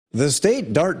The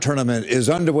state dart tournament is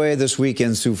underway this week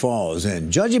in Sioux Falls,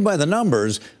 and judging by the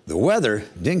numbers, the weather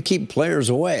didn't keep players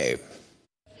away.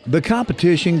 The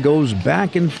competition goes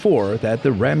back and forth at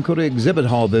the Ramkota Exhibit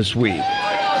Hall this week,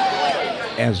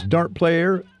 as dart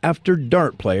player after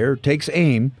dart player takes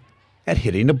aim at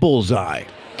hitting a bullseye.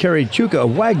 Carrie Chuka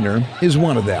of Wagner is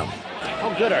one of them.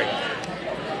 How good are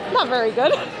you? Not very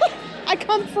good. I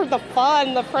come for the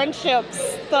fun, the friendships,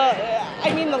 the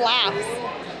laughs.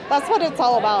 That's what it's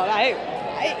all about.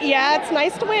 Yeah, it's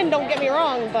nice to win, don't get me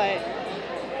wrong, but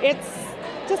it's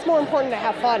just more important to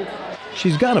have fun.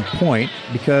 She's got a point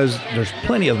because there's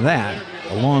plenty of that,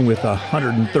 along with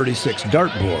 136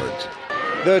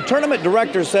 dartboards. The tournament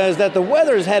director says that the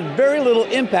weather has had very little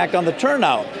impact on the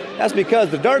turnout. That's because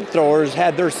the dart throwers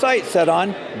had their sights set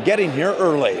on getting here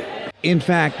early. In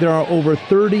fact, there are over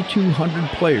 3,200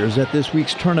 players at this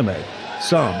week's tournament.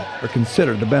 Some are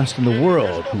considered the best in the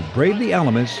world who brave the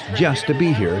elements just to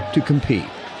be here to compete.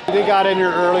 They got in here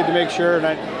early to make sure,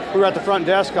 and we were at the front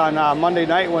desk on Monday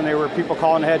night when there were people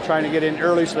calling ahead trying to get in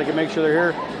early so they could make sure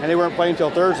they're here, and they weren't playing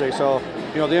until Thursday. So,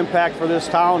 the impact for this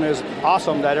town is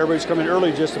awesome that everybody's coming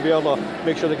early just to be able to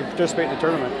make sure they can participate in the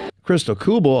tournament. Crystal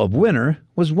Kubel of Winter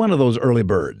was one of those early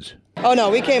birds. Oh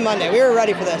no, we came Monday. We were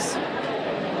ready for this.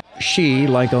 She,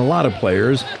 like a lot of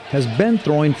players, has been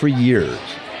throwing for years.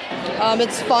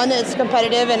 It's fun, it's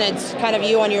competitive, and it's kind of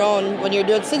you on your own. When you're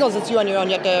doing singles, it's you on your own.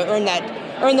 You have to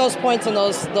earn those points and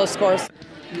those scores.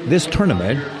 This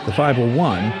tournament, the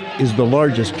 501, is the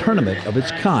largest tournament of its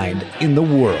kind in the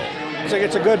world.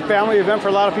 It's a good family event for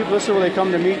a lot of people. This is where they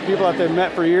come to meet people that they've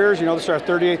met for years. This is our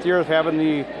 38th year of having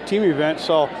the team event.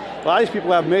 So a lot of these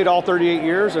people have made all 38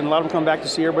 years, and a lot of them come back to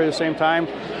see everybody at the same time.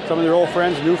 Some of their old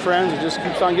friends, new friends, it just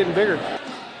keeps on getting bigger.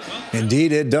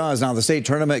 Indeed, it does. Now, the state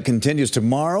tournament continues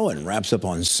tomorrow and wraps up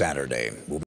on Saturday.